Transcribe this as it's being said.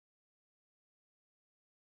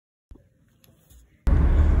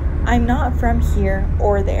I'm not from here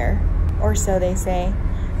or there, or so they say.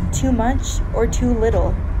 Too much or too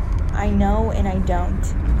little. I know and I don't.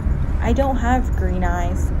 I don't have green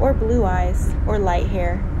eyes or blue eyes or light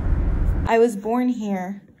hair. I was born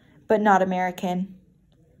here, but not American.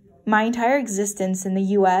 My entire existence in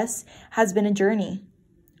the U.S. has been a journey,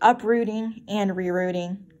 uprooting and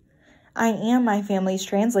rerouting. I am my family's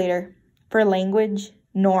translator for language,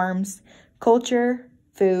 norms, culture,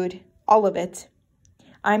 food, all of it.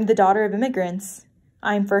 I'm the daughter of immigrants.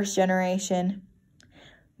 I'm first generation.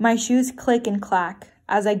 My shoes click and clack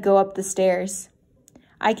as I go up the stairs.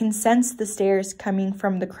 I can sense the stares coming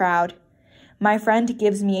from the crowd. My friend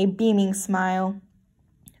gives me a beaming smile.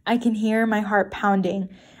 I can hear my heart pounding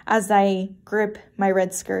as I grip my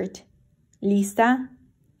red skirt. Lista?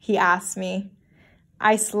 He asks me.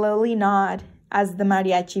 I slowly nod as the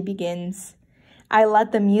mariachi begins. I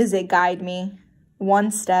let the music guide me.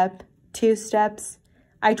 1 step, 2 steps.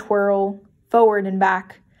 I twirl forward and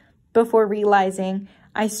back before realizing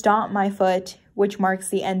I stomp my foot, which marks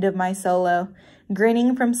the end of my solo.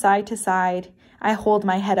 Grinning from side to side, I hold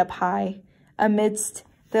my head up high. Amidst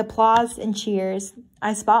the applause and cheers,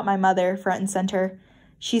 I spot my mother front and center.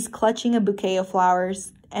 She's clutching a bouquet of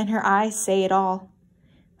flowers, and her eyes say it all.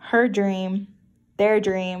 Her dream, their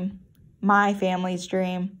dream, my family's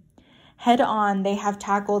dream. Head on, they have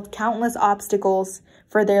tackled countless obstacles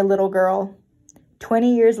for their little girl.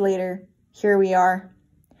 20 years later, here we are.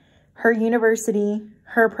 Her university,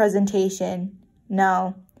 her presentation.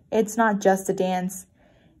 No, it's not just a dance.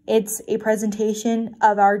 It's a presentation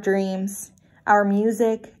of our dreams, our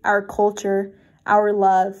music, our culture, our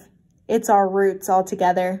love. It's our roots all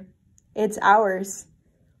together. It's ours.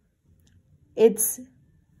 It's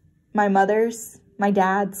my mother's, my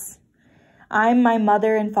dad's. I'm my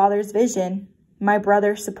mother and father's vision, my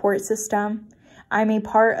brother's support system. I'm a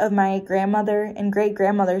part of my grandmother and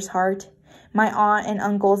great-grandmother's heart, my aunt and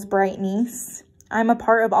uncle's bright niece. I'm a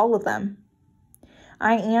part of all of them.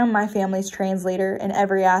 I am my family's translator in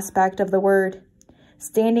every aspect of the word.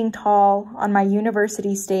 Standing tall on my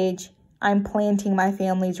university stage, I'm planting my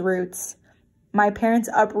family's roots. My parents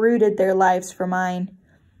uprooted their lives for mine.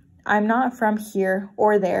 I'm not from here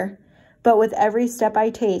or there, but with every step I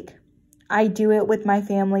take, I do it with my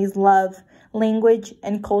family's love, language,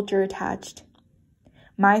 and culture attached.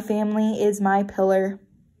 My family is my pillar,